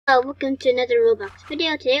Welcome to another Roblox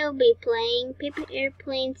video. Today we'll be playing Paper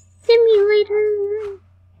Airplane Simulator.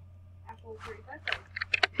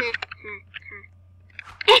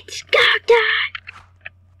 It's go time!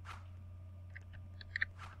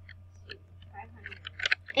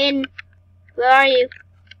 And where are you?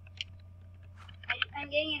 I'm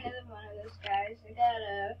getting another one of those guys. I got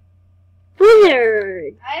a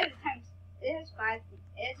Wizard. I have times. It has five.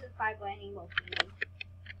 It's a 5 lightning bolt for me.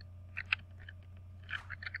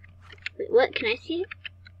 Wait, what? Can I see it?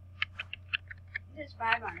 It has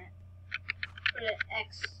 5 on it. For the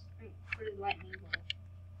X. For the lightning bolt.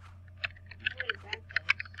 What is that does?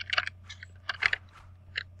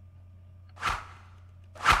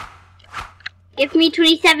 Give me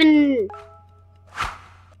 27.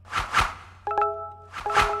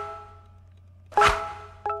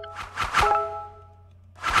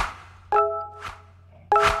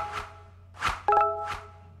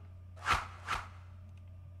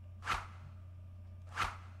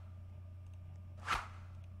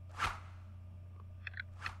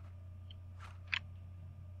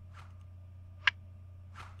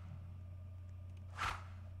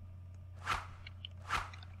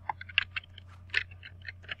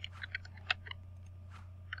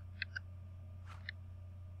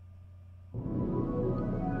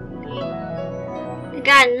 I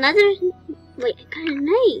got another. Wait, I got a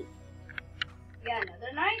knight. You got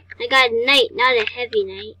another knight? I got a knight, not a heavy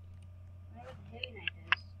knight. I wonder what the heavy knight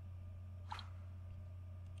is.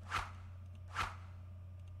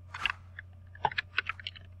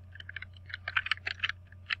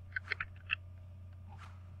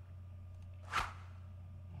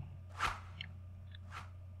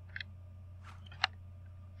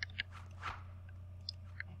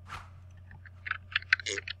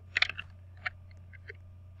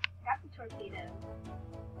 Got the torpedo.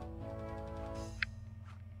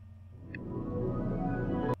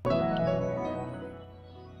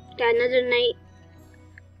 Got another knight.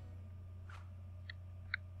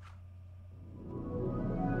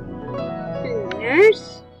 A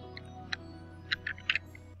nurse.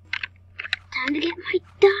 Time to get my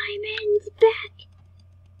diamonds back.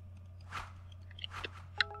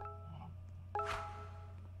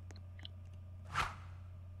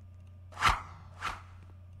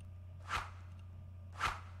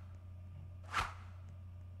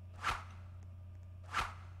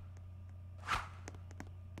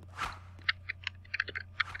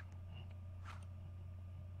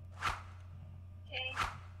 Okay.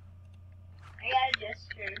 I got a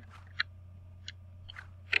jester.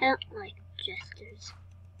 I don't like jesters.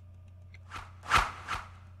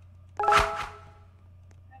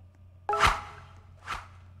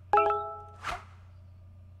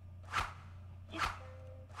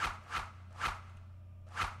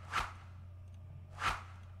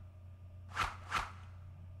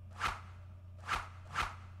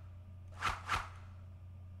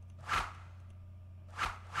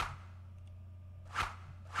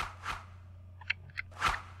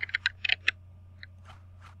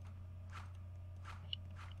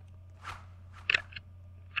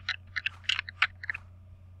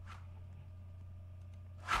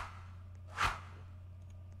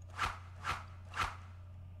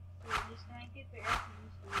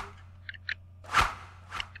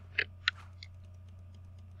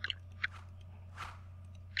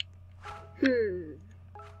 Hmm.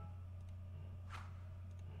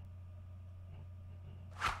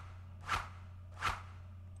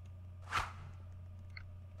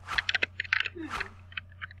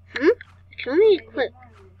 I can only equip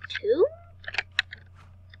 2?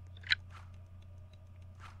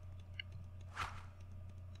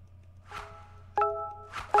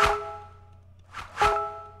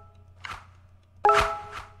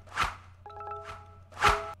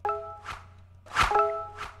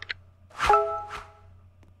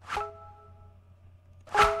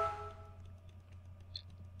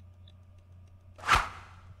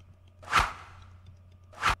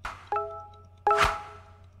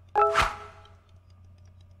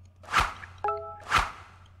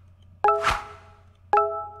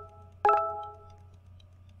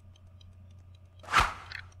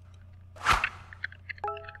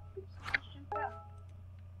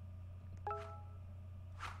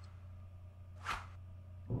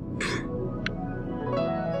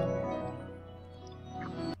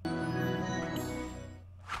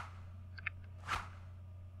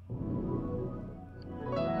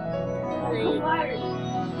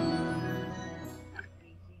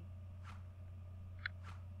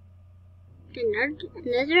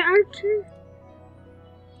 Another archer?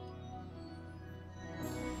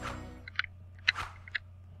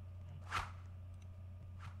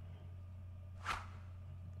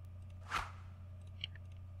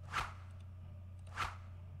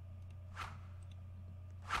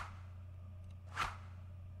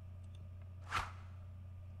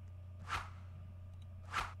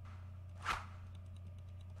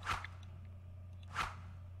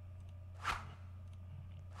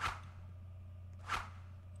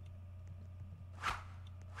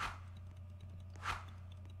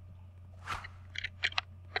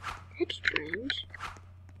 That's strange.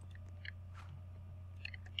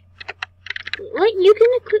 What? You can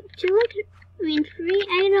equip 2? I mean 3? I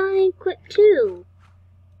can only equip 2.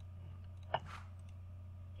 Okay,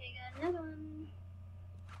 got another one.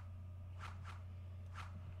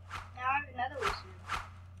 Now I have another wizard.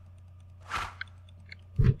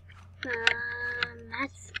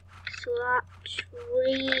 That's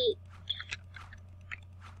sweet.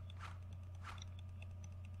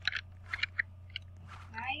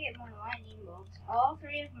 Now I get more lightning bolts. All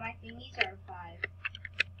 3 of my thingies are 5.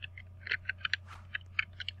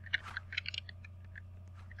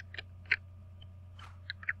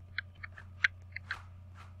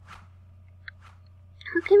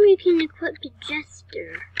 How come you can equip the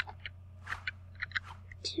Jester?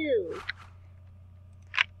 2.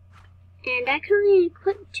 And I can only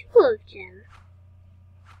equip 2 of them.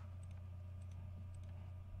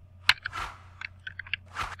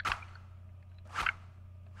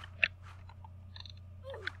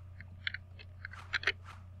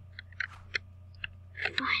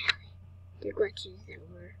 Finally, the glitch is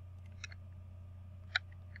over.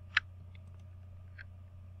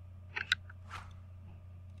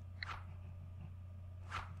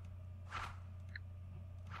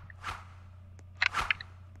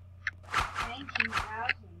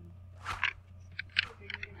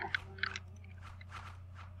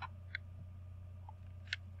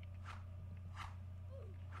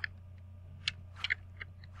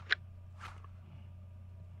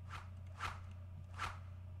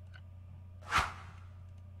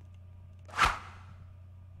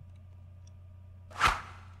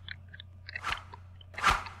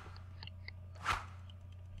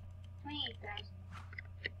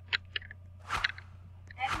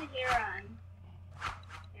 I have the Heron.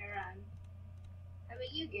 How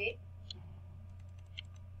about you, Gabe?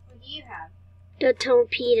 What do you have? The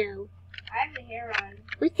torpedo. I have the Heron.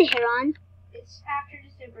 What's the Heron? It's after the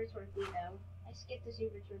super torpedo. I skipped the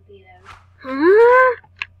super torpedo. Huh?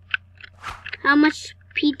 How much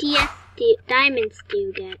diamonds do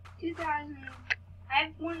you get? 2,000. I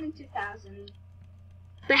have more than 2,000.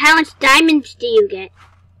 But how much diamonds do you get?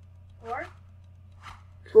 4?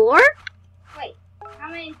 4? Wait, how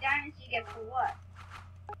many diamonds do you get for what?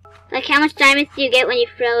 Like how much diamonds do you get when you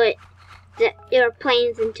throw your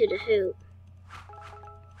planes into the hoop?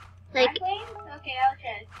 My Like planes? Okay, I'll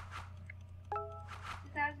check.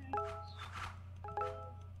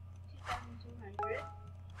 2,200.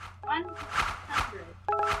 100.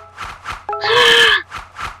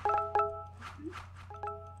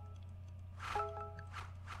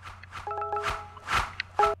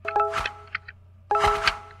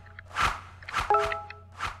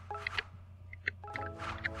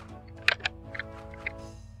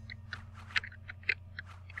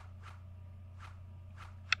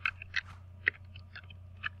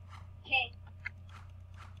 Okay.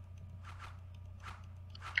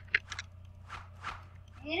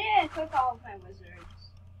 I'm gonna equip all of my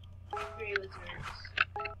wizards. 3 wizards.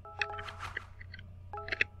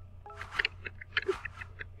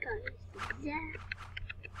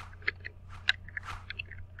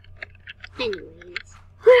 anyways.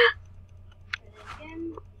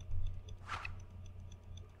 Again.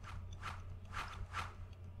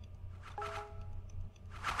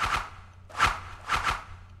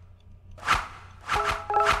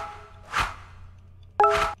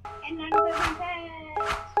 And none of my pets.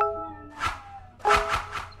 No.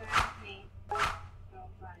 Sorry, me. Oh,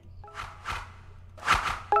 flies.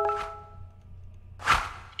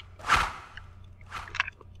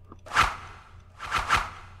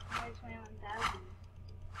 Only 21,000.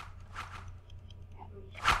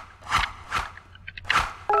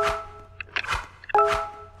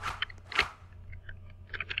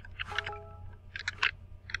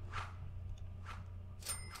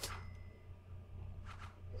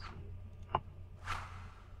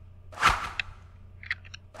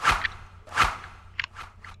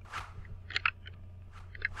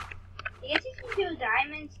 I guess you can do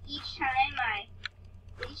diamonds each time I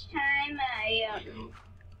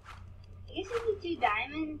guess you can do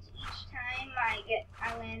diamonds each time I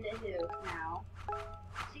land a hoop now.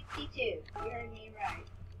 62. You heard me right.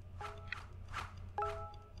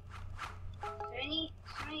 So many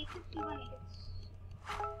 51 to get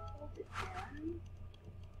hold it down.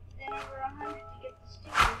 Then over 100 to get the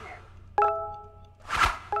sticker hair.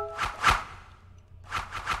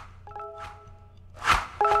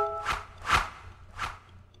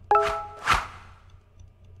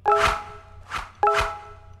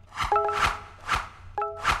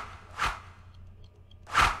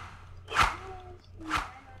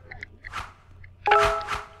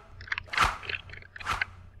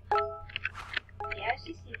 Yeah,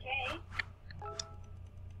 60K.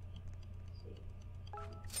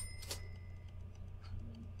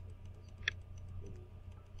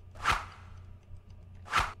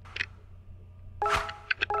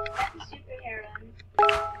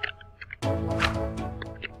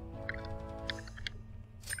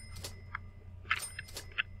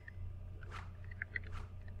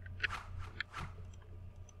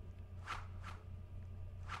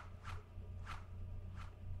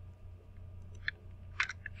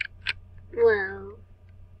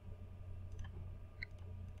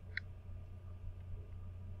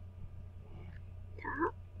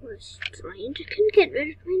 was strange. I couldn't get rid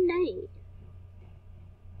of my knight.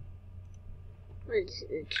 What's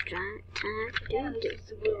it time to do this?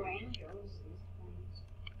 The blue angels, these things.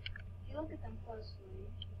 If you look at them closely.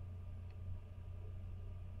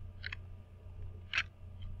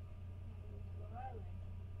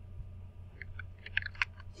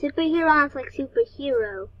 Superhero is like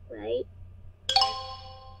superhero, right?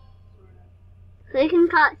 So you can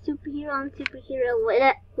call it superhero and superhero.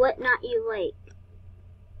 What not you like?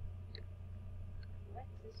 What's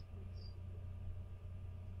this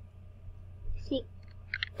place? See,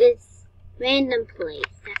 it's random place.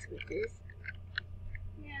 That's what it is.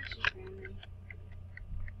 Yeah, it's just random.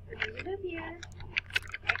 There's it up here.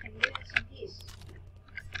 I can do this in peace.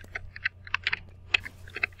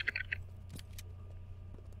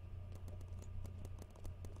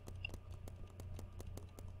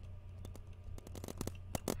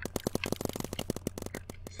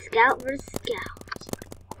 Scout versus Scout.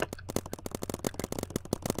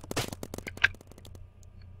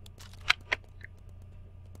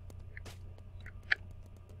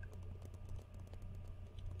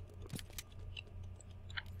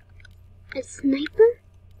 A sniper?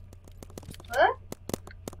 What?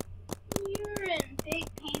 You're in big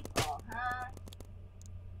paintball, huh?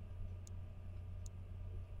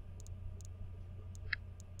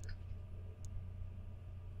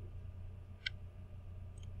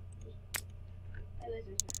 My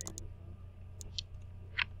lizards are really cool.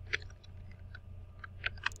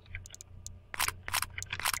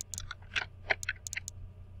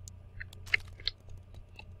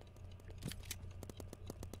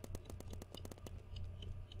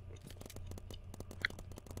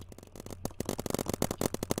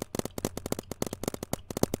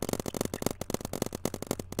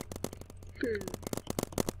 So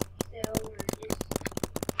we're just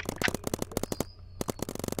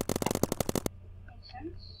makes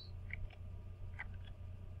sense.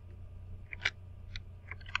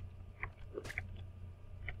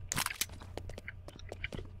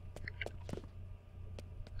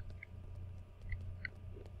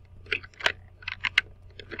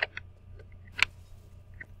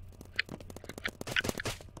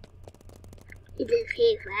 Is it okay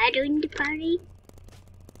if I join the party?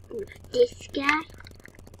 With this guy?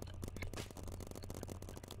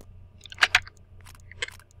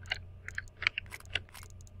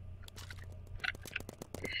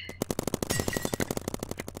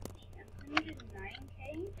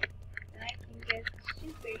 Then I can get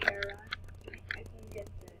superhero. I can get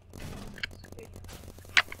the superhero.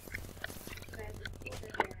 I have the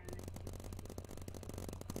superhero on it.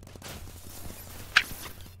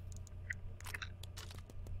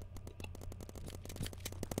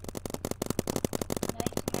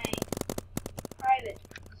 That's my private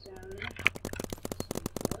zone.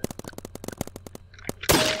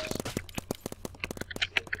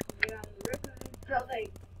 Get on the roof of the building.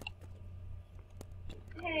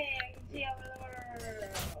 Hey, I can see over the world.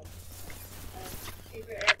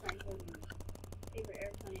 Favorite airplane holding. Favorite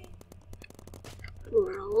airplane.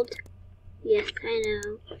 World. Yes, I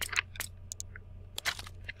know.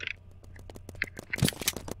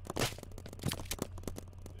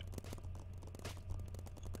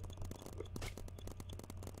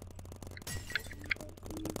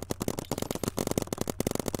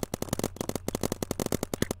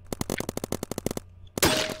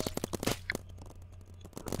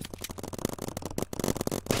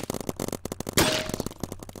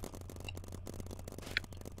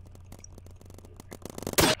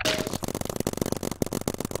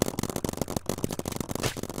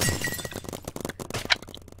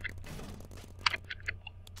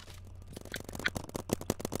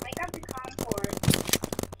 I got the Concord,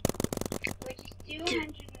 which is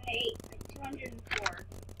 208, 204.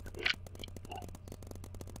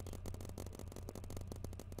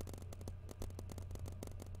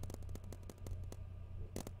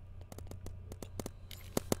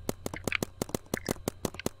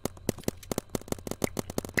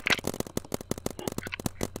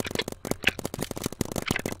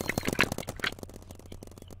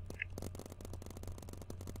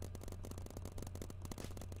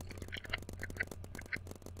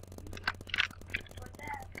 What's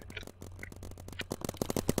that?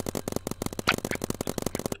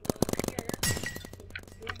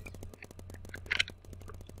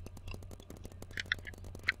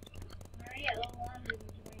 Already at level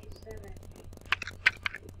 127.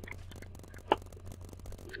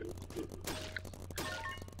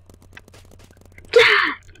 This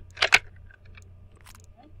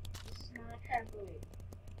is not a trampoline.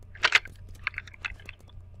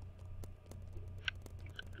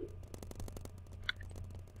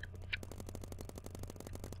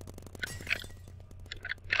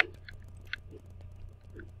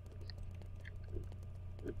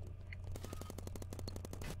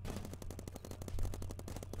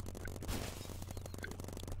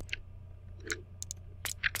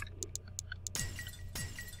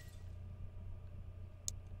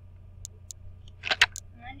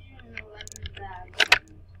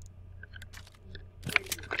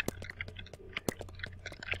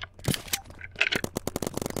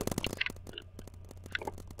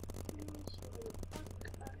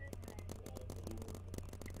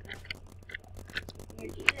 Here,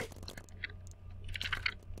 do this.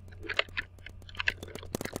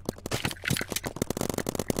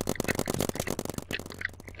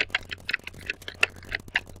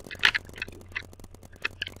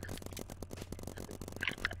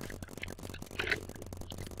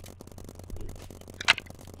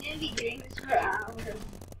 I'm gonna be doing this for hours.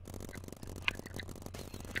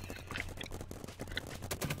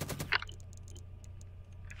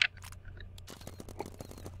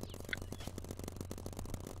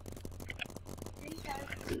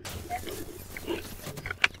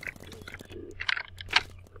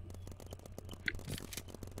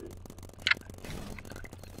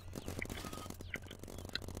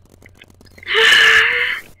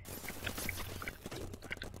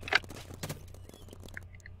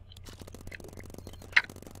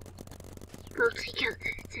 I'll take out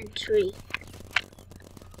that sentry.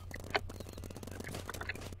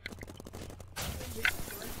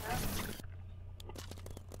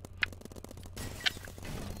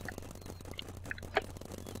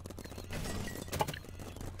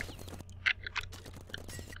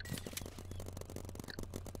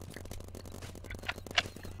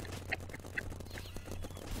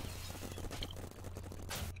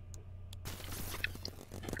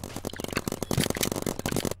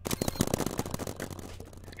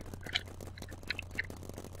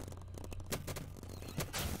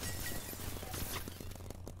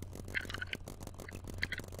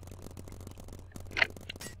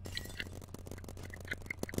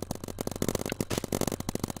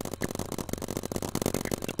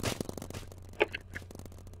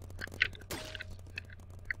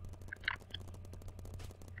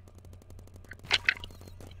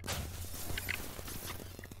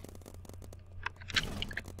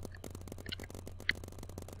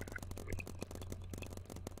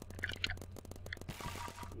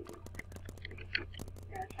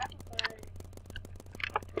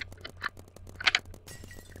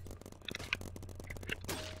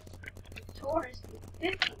 Taurus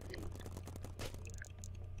is 50.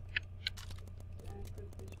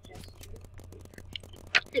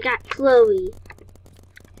 I got Chloe,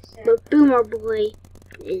 but Boomer Boy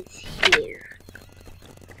is here.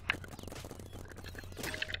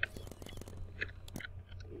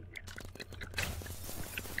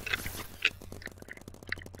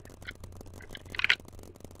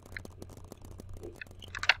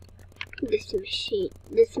 This machine,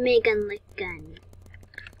 this Megan lick gun.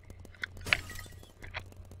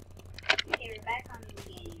 Okay, we're back on the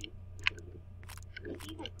game. Let's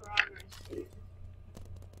see the progress here.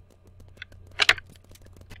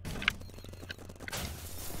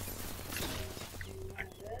 Do one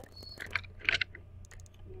of this.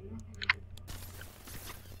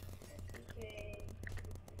 Okay,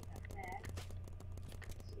 got that.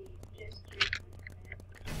 Let's see, just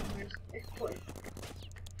where's the cord?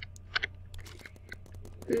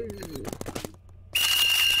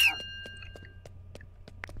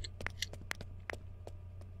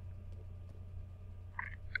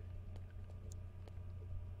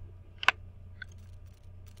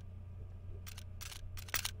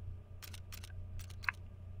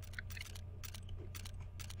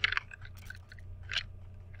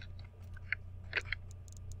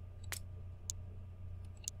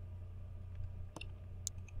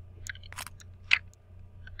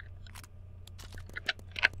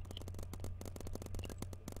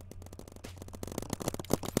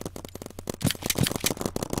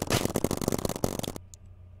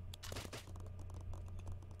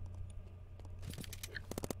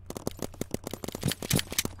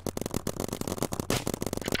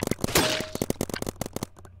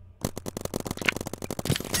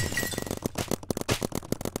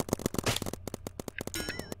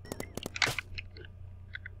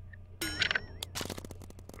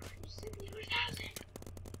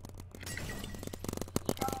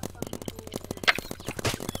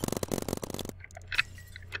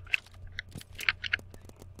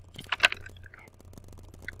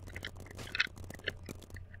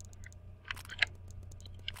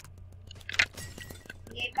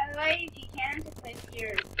 Okay, by the way, if you can, to place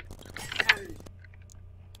your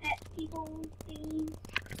pet people things,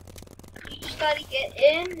 you just gotta get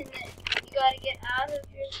in, and then you gotta get out of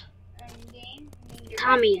your game. And then you're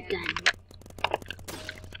Tommy back in. gun.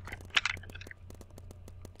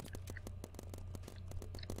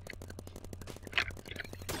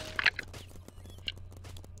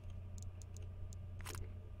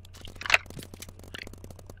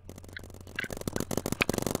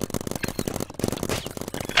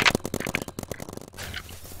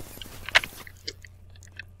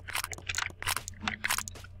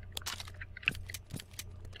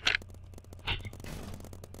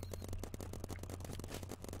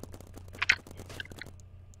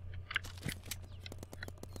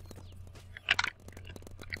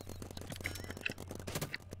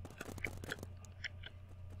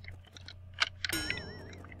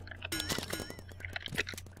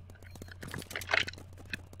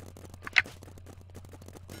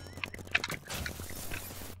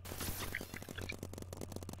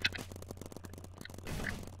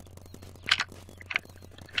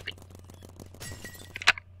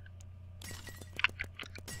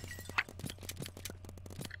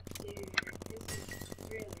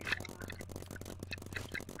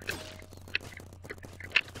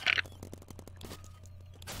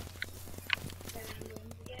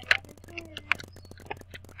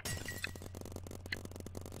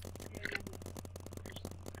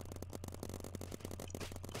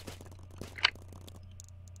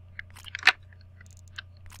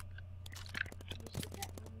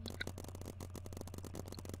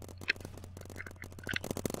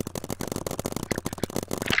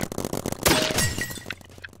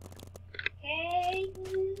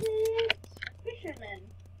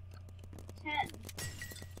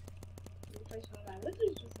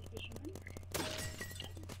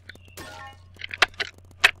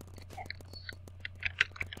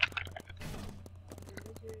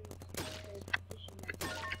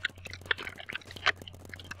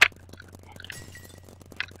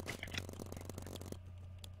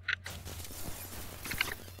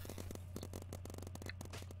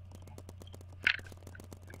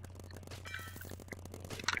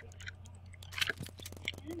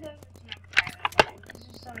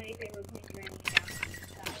 my favorite paint raining down on the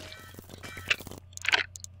side.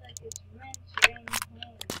 It's like it's rinse, rain,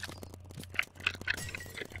 paint.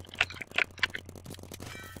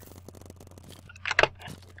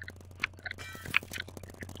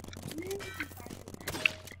 Maybe we can find some nice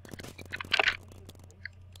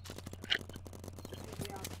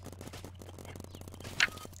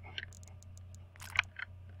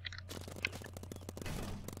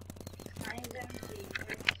Mine's empty.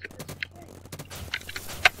 Where's this place?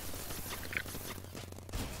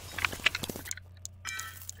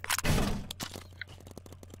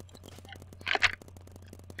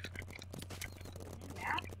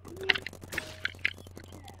 Map?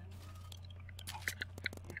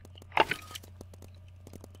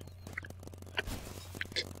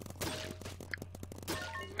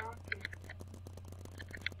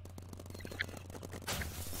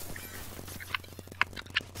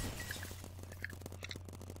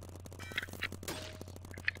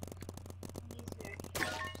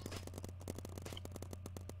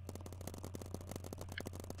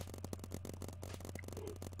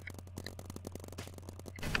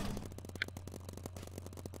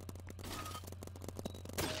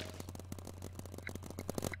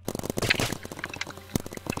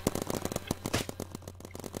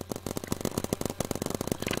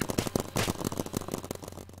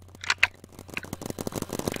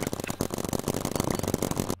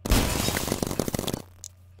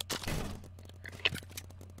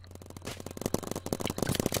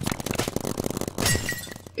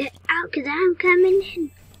 Get out, cause I'm coming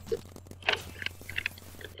in.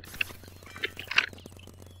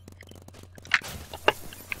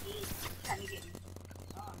 Kind of getting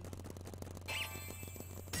on.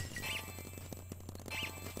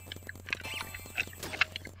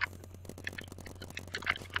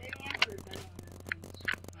 Maybe after it's done on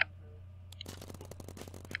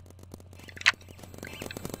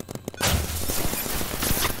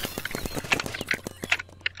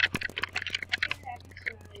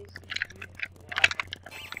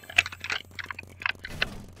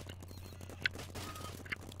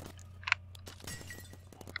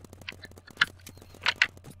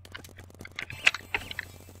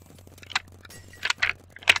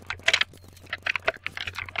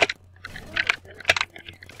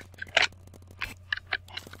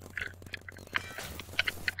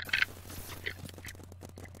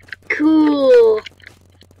Cool.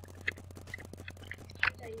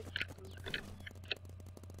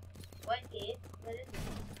 What is? What is it?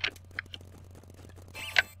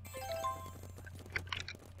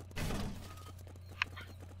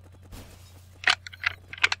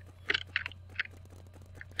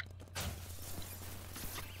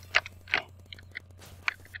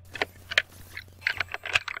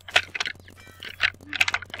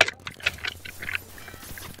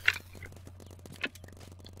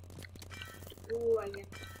 Ooh, I get.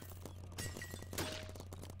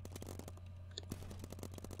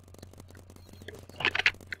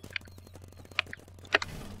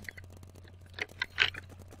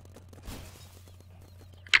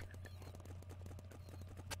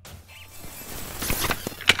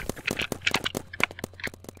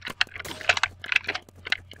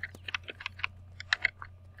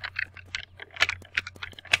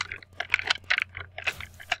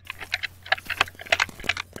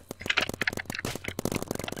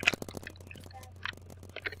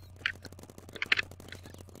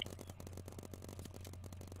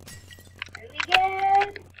 And we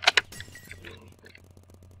get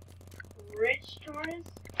rich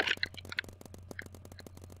tourists.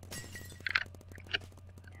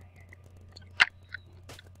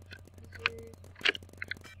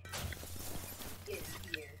 Get in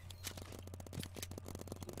here.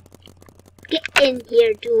 Get in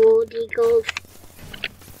here, dual eagles.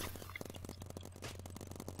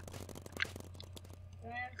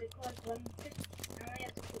 I have to collect 150. I only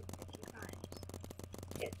have to collect 50 times.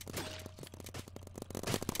 Yes.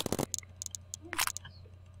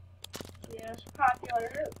 The most popular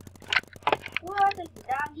route. What is the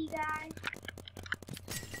doggy guy?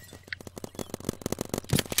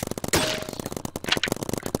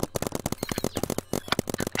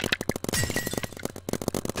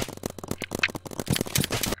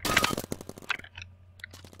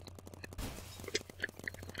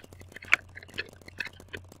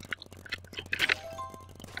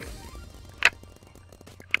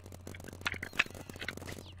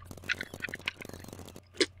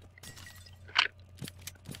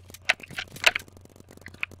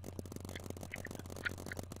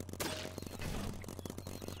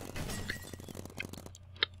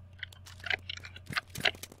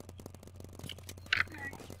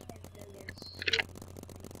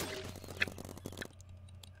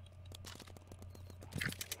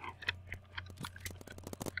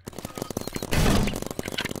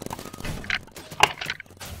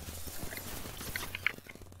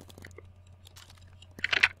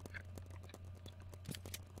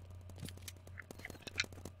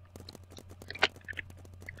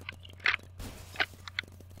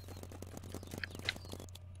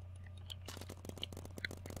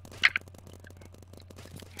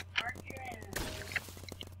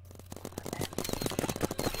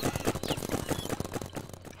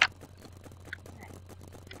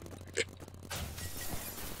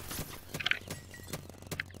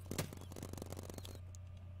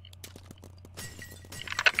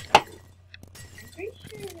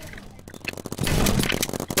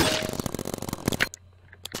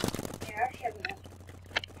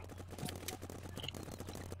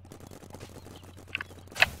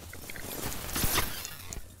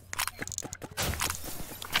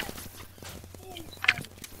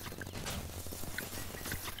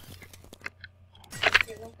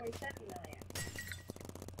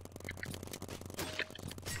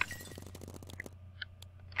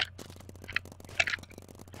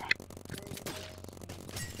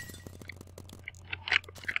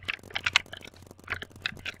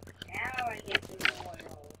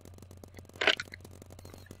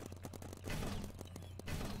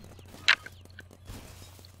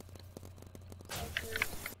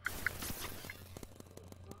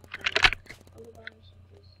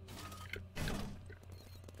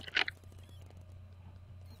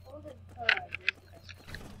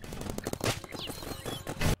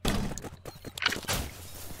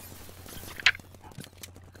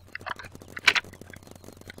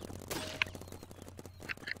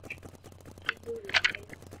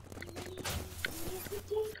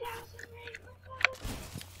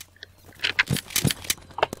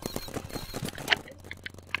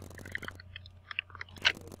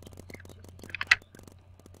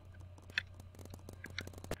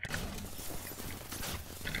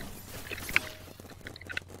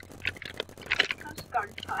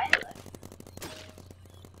 lifeguard pilot.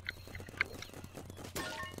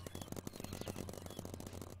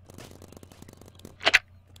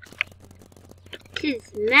 This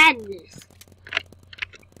is madness.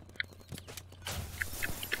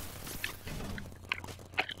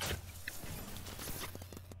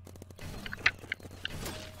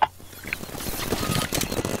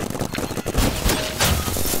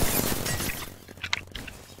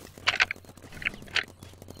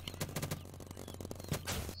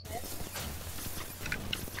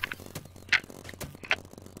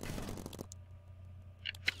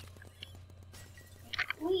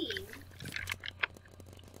 Queen.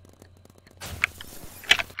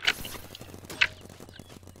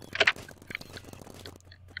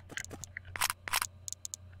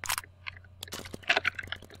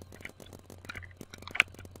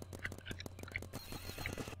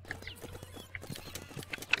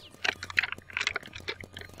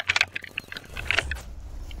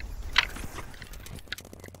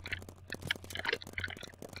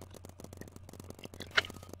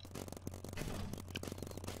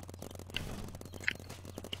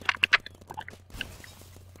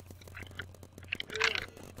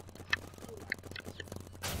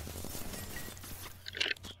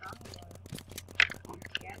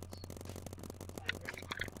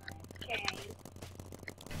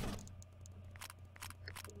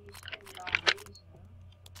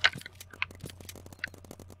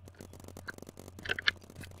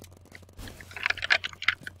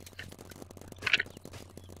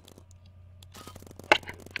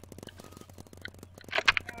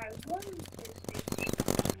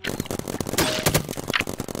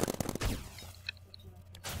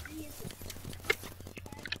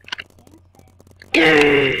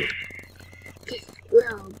 This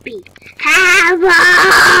will be havoc!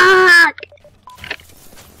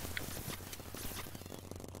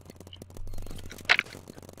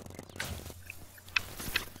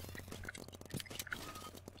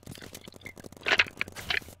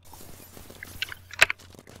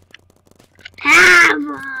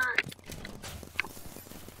 Havoc!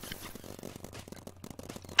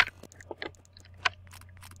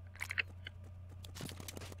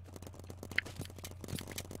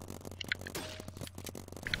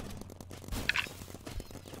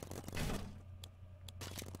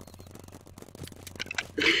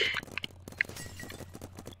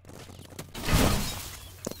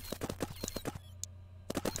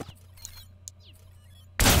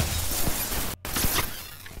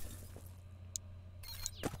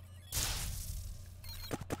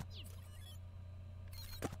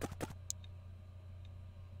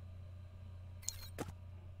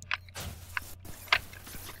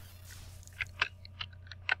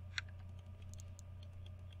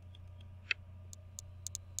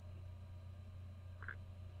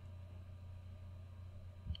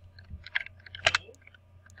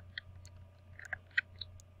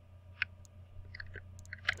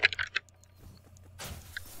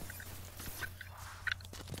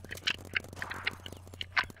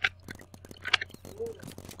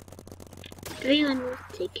 Everyone was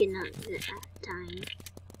taken out at that time.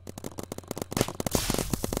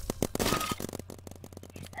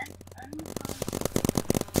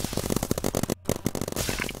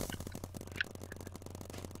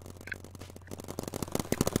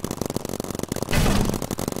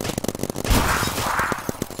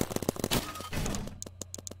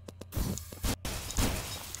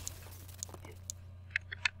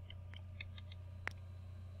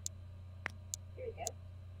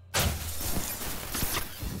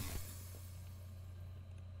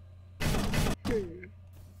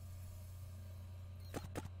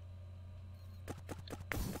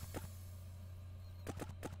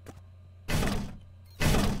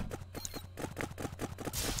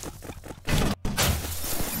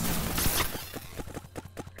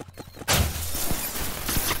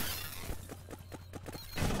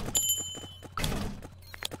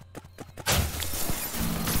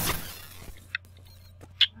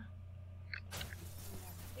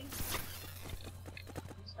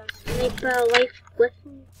 Make a life with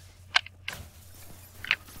me.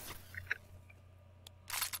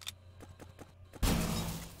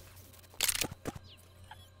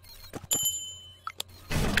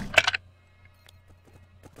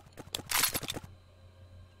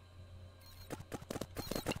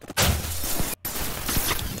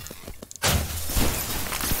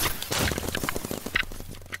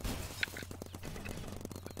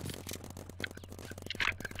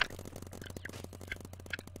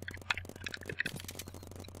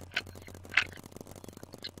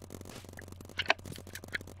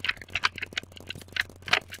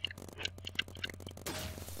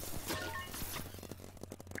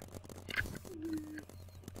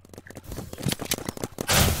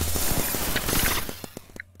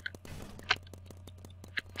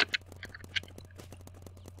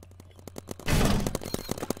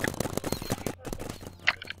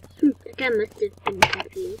 think I must have been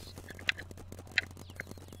confused.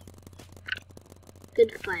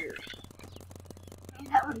 Good fire rate.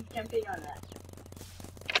 That one's jumping on that.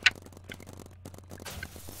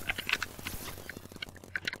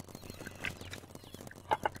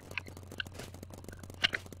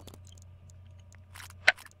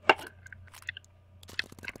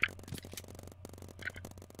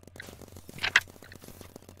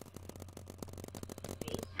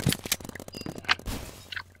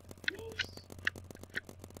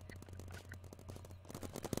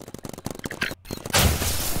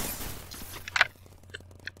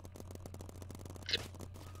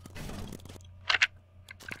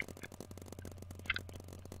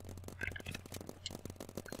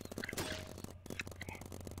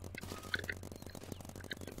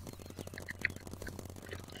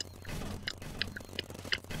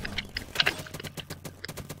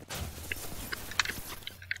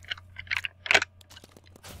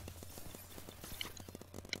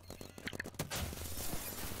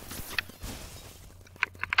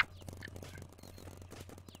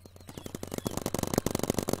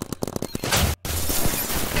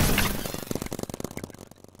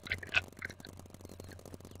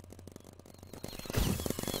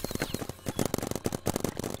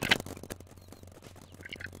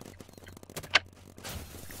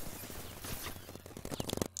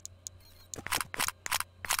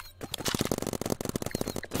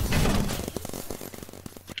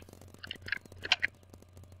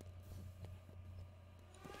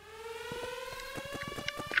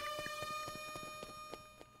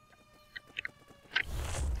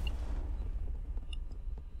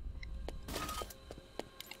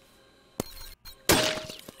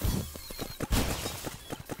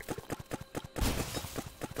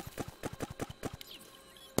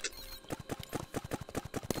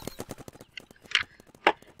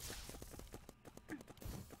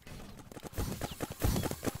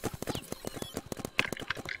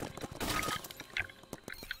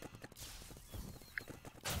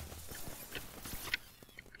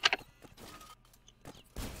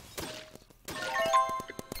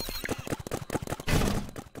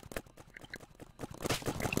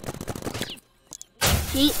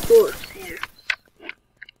 Paint dwarfs here.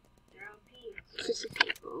 It's just a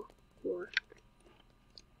paintball dwarf.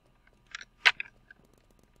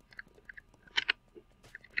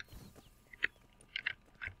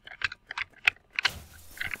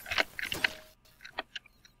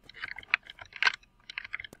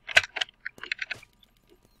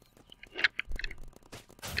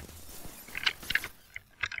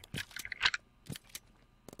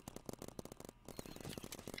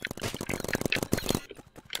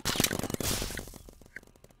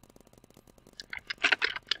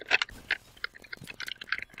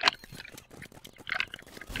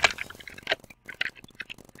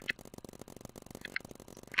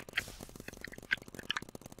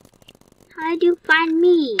 How did you find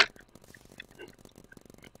me?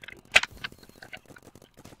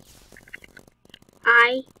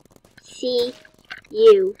 I see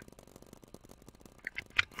you.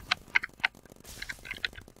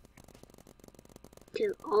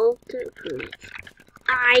 To alter opponents.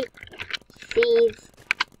 I sees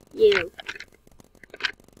you.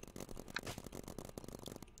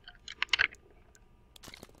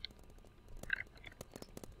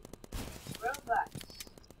 Roblox.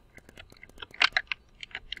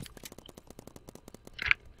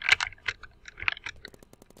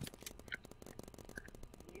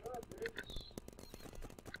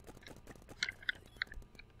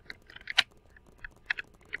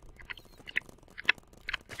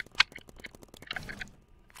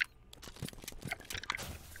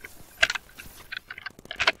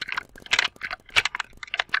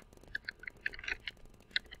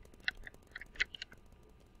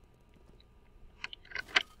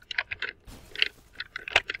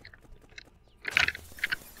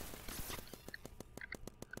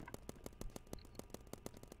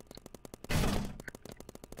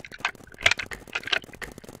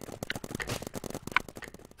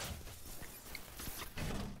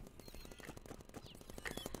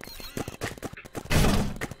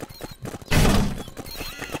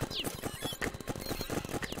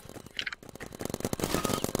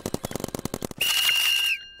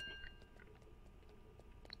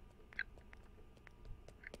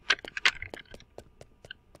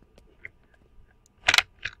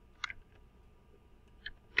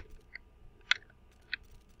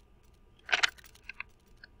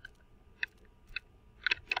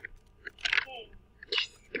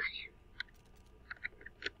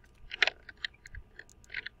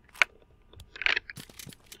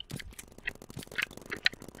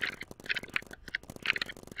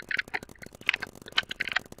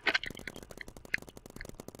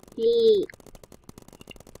 Hey.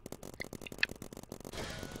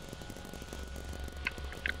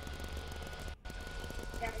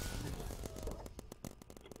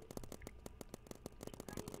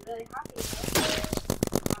 Really happy.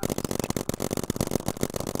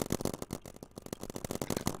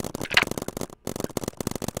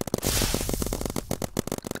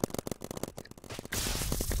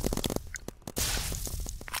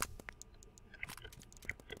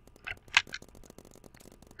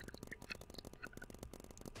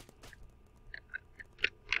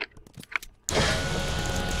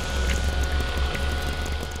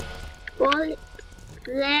 Bullet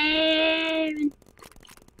flare.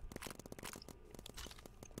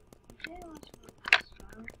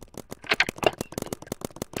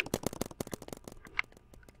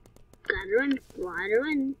 Gotta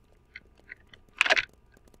run.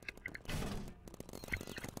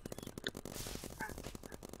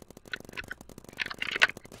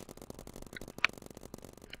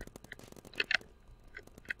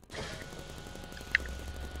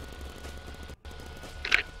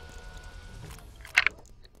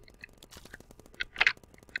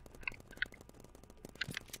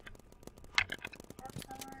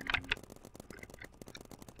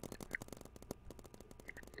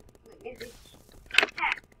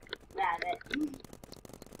 Rabbit.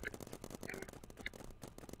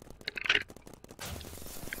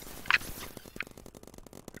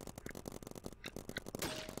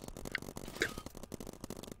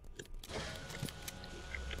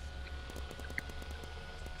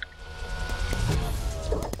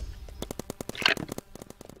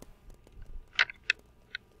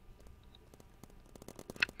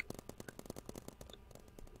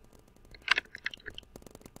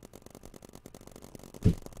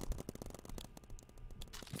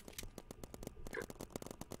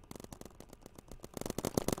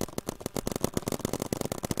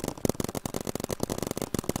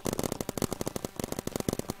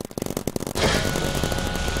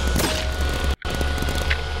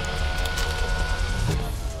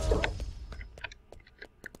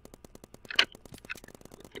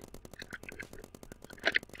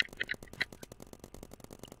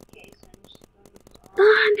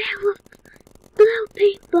 Bomb with blue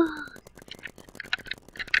paintball.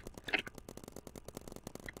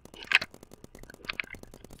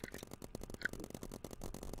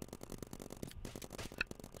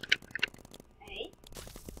 Hey.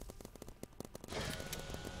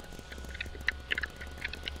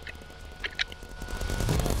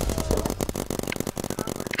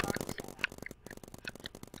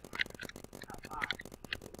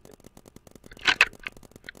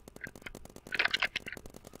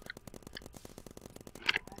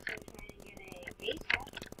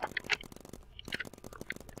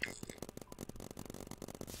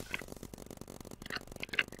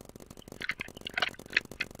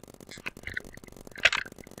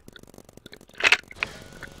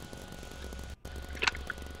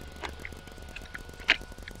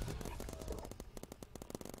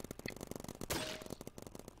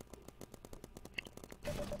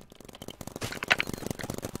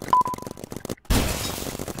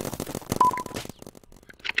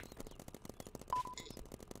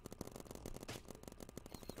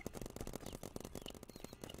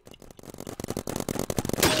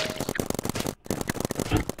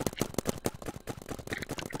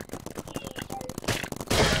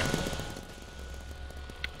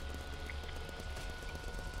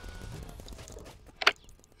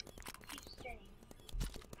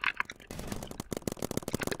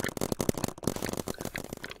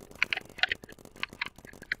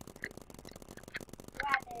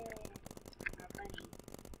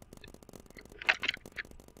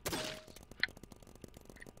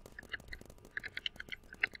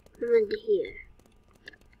 I'm under here.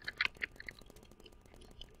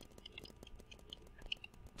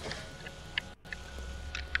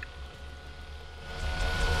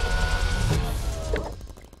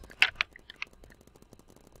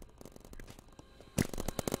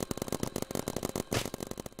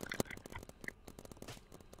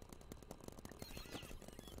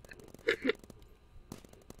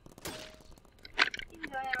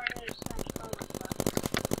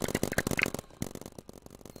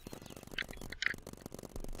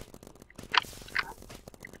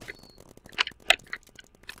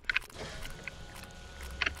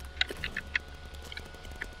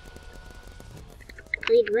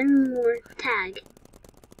 I need one more tag.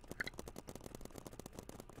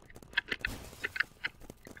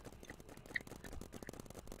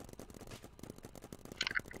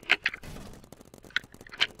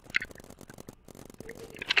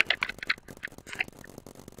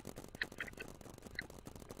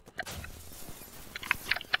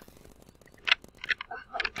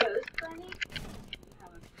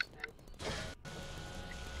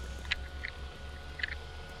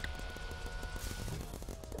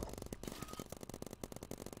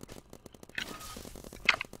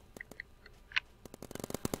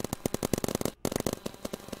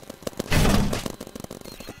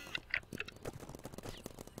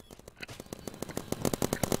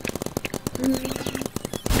 Smashing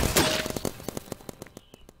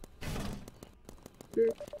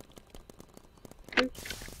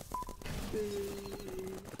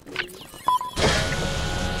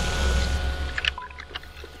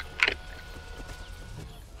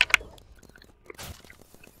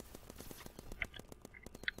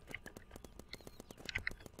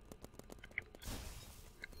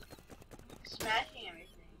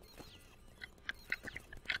everything.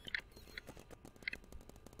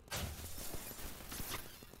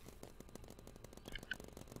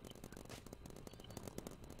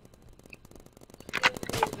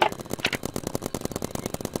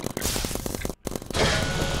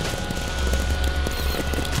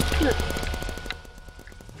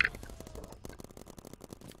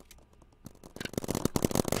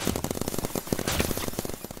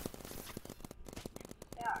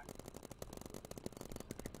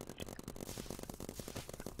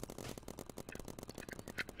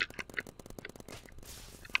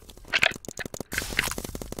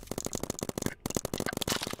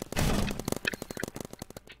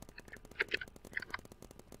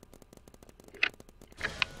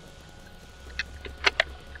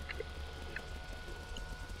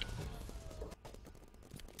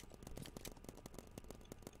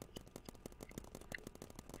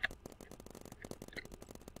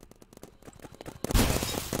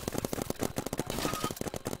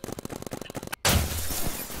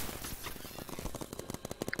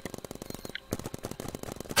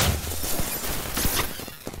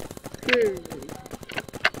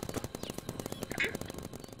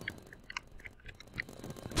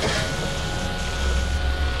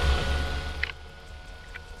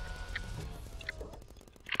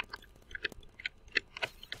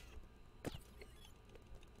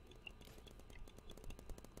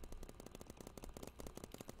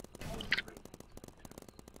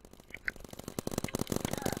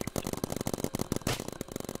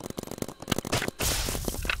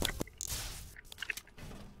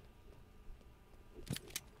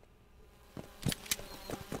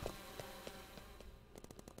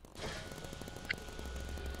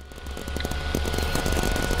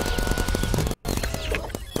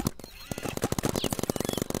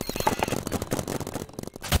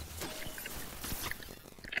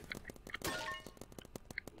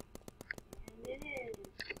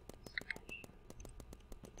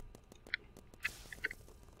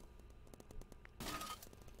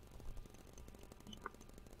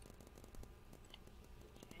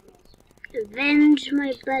 Avenge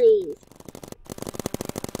my buddies.